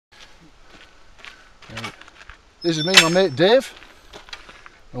This is me and my mate Dave,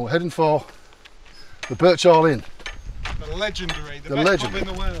 and we're heading for the Birch Hall Inn. The legendary, the best pub in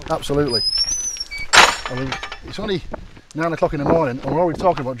the world. Absolutely. I mean, it's only 9 o'clock in the morning and we're already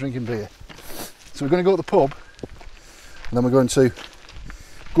talking about drinking beer. So we're going to go to the pub and then we're going to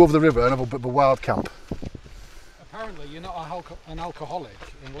go over the river and have a bit of a wild camp. Apparently you're not an alcoholic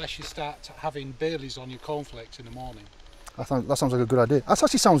unless you start having Baileys on your cornflakes in the morning. That sounds like a good idea. That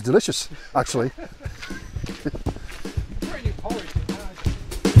actually sounds delicious, actually. Putting your porridge in there.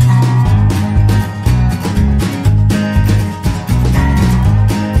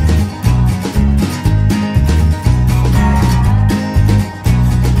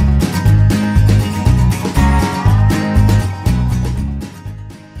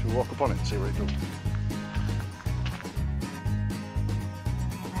 Should we walk up on it and see where it goes?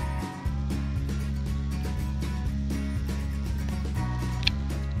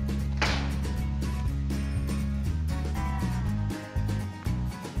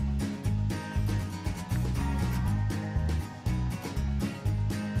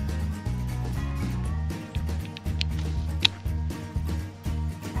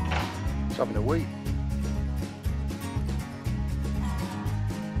 Having a wee.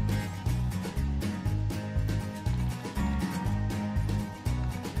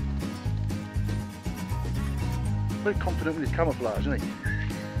 Very confident with his camouflage, isn't he?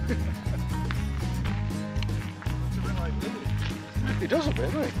 It's a bit like Lily. He does a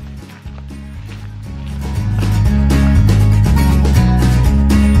bit, doesn't he?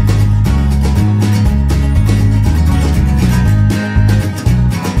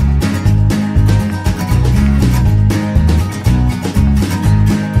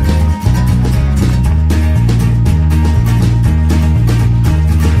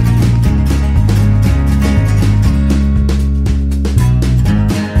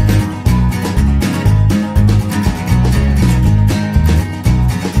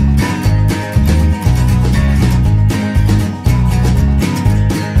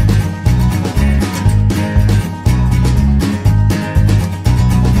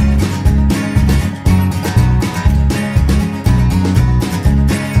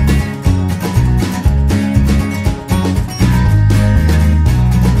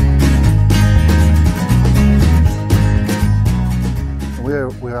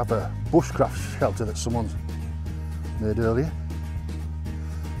 We have a bushcraft shelter that someone's made earlier.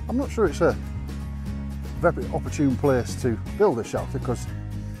 I'm not sure it's a very opportune place to build a shelter because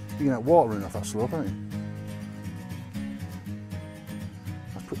you can get water running off that slope, aren't you?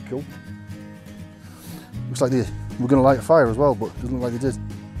 That's pretty cool. Looks like they were going to light a fire as well, but it doesn't look like they did.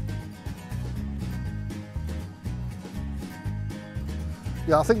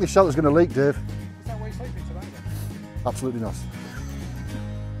 Yeah, I think this shelter's going to leak, Dave. Is that where you're sleeping tonight then? Absolutely not.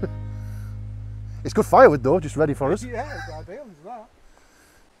 It's good firewood though, just ready for us. Yeah, it's ideal, isn't that?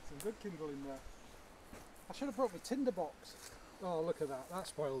 Some good kindle in there. I should have brought my tinder box. Oh, look at that. That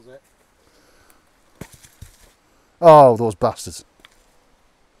spoils it. Oh, those bastards.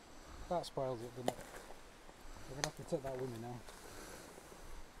 That spoils it, doesn't it? We're going to have to take that with me now.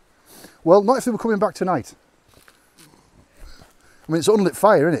 Well, not if they were coming back tonight. I mean, it's unlit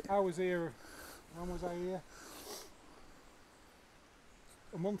fire, isn't it? I was here, when was I here?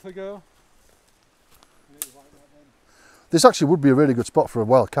 A month ago. And it was like that then. This actually would be a really good spot for a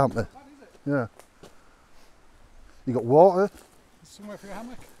wild camp there. That is it. Yeah. You got water. Somewhere for your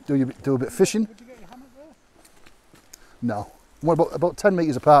hammock. Do a bit of fishing. Would you get your hammock there? No. What about 10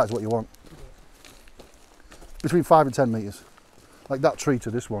 metres apart is what you want. Between 5 and 10 metres. Like that tree to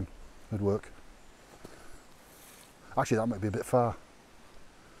this one would work. Actually, that might be a bit far.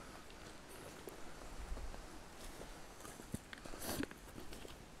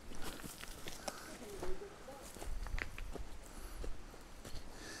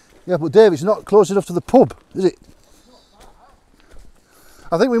 Yeah, but Dave, it's not close enough to the pub, is it?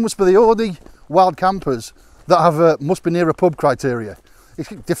 I think we must be the only wild campers that have must be near a pub criteria.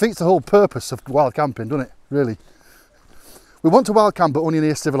 It defeats the whole purpose of wild camping, doesn't it? Really. We want to wild camp, but only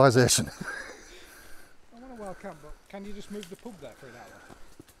near civilization. I want a wild camp, but can you just move the pub there for an hour?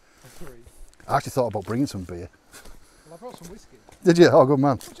 Or 3? I actually thought about bringing some beer. Well, I brought some whiskey. Did you? Oh, good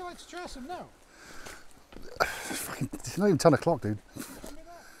man. Would you like to try some now? It's not even 10 o'clock, dude. Tell me that.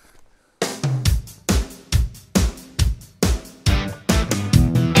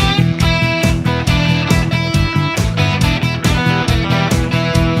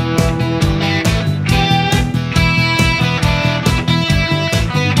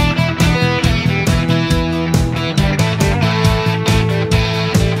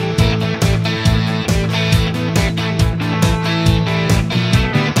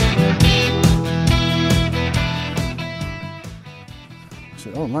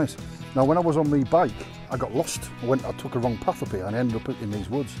 Oh, nice. Now, when I was on my bike, I got lost. I took a wrong path up here and I ended up in these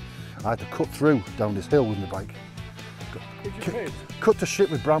woods. I had to cut through down this hill with my bike. Cut to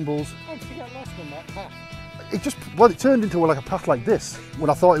shit with brambles. How did you get lost on that path? It turned into like a path like this when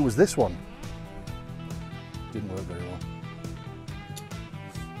I thought it was this one. Didn't work very well.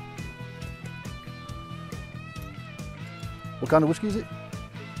 What kind of whiskey is it?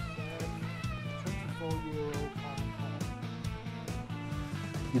 It's 24-year-old Highland Park.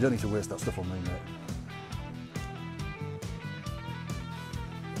 You don't need to waste that stuff on me, mate.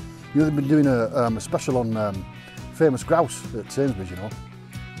 You know, they've been doing a special on famous grouse at Sainsbury's, you know.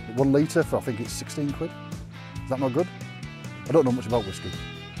 1 litre for, I think it's 16 quid. Is that not good? I don't know much about whiskey.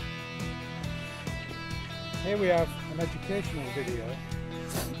 Here we have an educational video.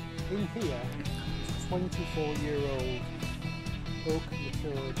 In here is 24-year-old oak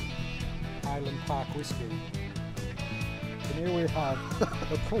matured Highland Park whiskey. And here we have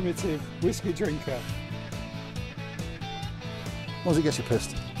a primitive whiskey drinker. As long as it gets you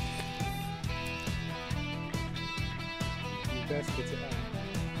pissed. You best get it out.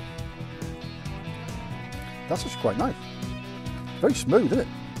 That's actually quite nice. Very smooth, isn't it?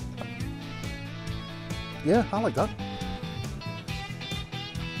 Yeah, I like that.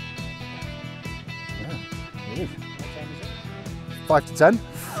 Yeah, it is. What time is it? 5 to 10.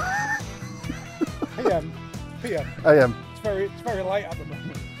 PM. PM. AM. It's very light at the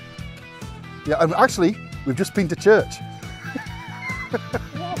moment. Yeah, and actually, we've just been to church.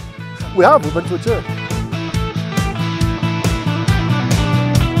 We went to a church.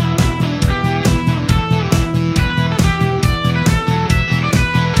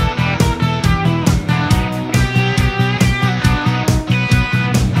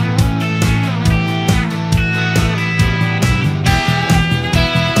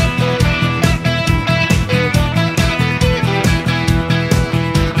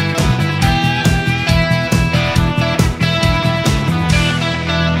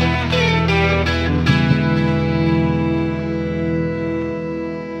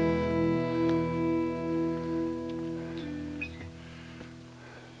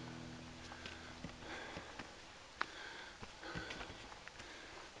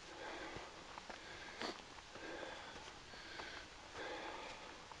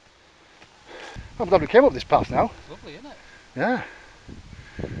 I'm glad we came up this path now. It's lovely, isn't it? Yeah.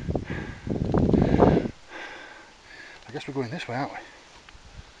 I guess we're going this way, aren't we?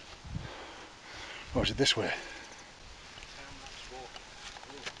 Or is it this way?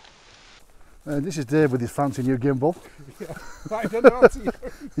 This is Dave with his fancy new gimbal. Yeah, I don't know how to use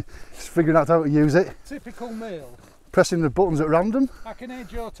it. He's figuring out how to use it. Typical male. Pressing the buttons at random. I can hear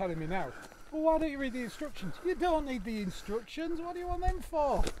Joe telling me now, well, why don't you read the instructions? You don't need the instructions, what do you want them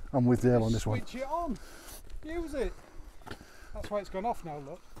for? I'm with Dave on this one. Switch it on, use it. That's why it's gone off now,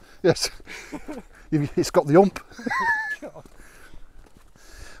 look. Yes, it's got the ump.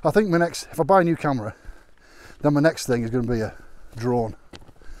 I think if I buy a new camera, then my next thing is going to be a drone.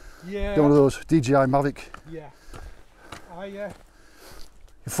 Yeah. Get one of those DJI Mavic. Yeah. You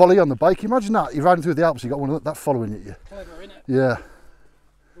follow you on the bike, imagine that, you're riding through the Alps, you got one of that following you. Clever, innit? Yeah.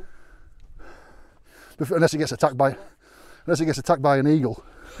 Unless it gets attacked by an eagle.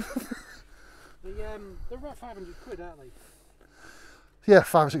 They're about 500 quid, aren't they? Yeah,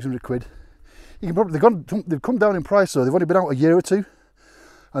 500 or 600 quid. You can probably they've come down in price though. They've only been out a year or two,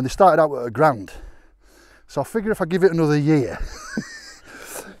 and they started out at £1,000. So I figure if I give it another year,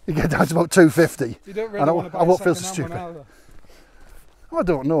 you get down to about 250. You don't really want to buy I won't feel so second-hand stupid. one, I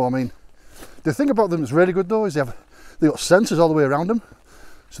don't know. I mean, the thing about them that's really good though is they've got sensors all the way around them,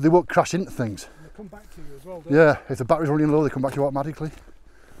 so they won't crash into things. and they come back to you as well, don't Yeah, if the battery's running low, they come back to you automatically.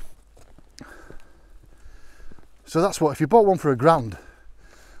 So that's what, if you bought one for £1,000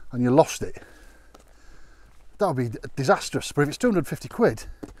 and you lost it, that would be disastrous. But if it's 250 quid,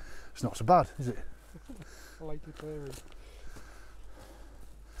 it's not so bad, is it? I like your theory.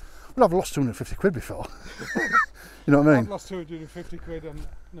 Well, I've lost 250 quid before. You know what I mean? I've lost 250 quid on,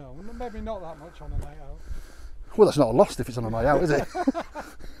 no, maybe not that much on a night out. Well, that's not a loss if it's on a night out, is it?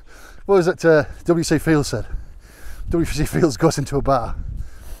 What was it W.C. Fields said? W.C. Fields goes into a bar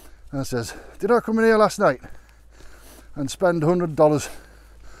and says, did I come in here last night and spend $100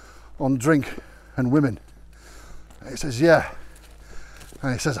 on drink and women? And he says, yeah.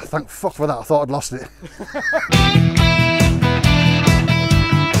 And he says, I thank fuck for that, I thought I'd lost it.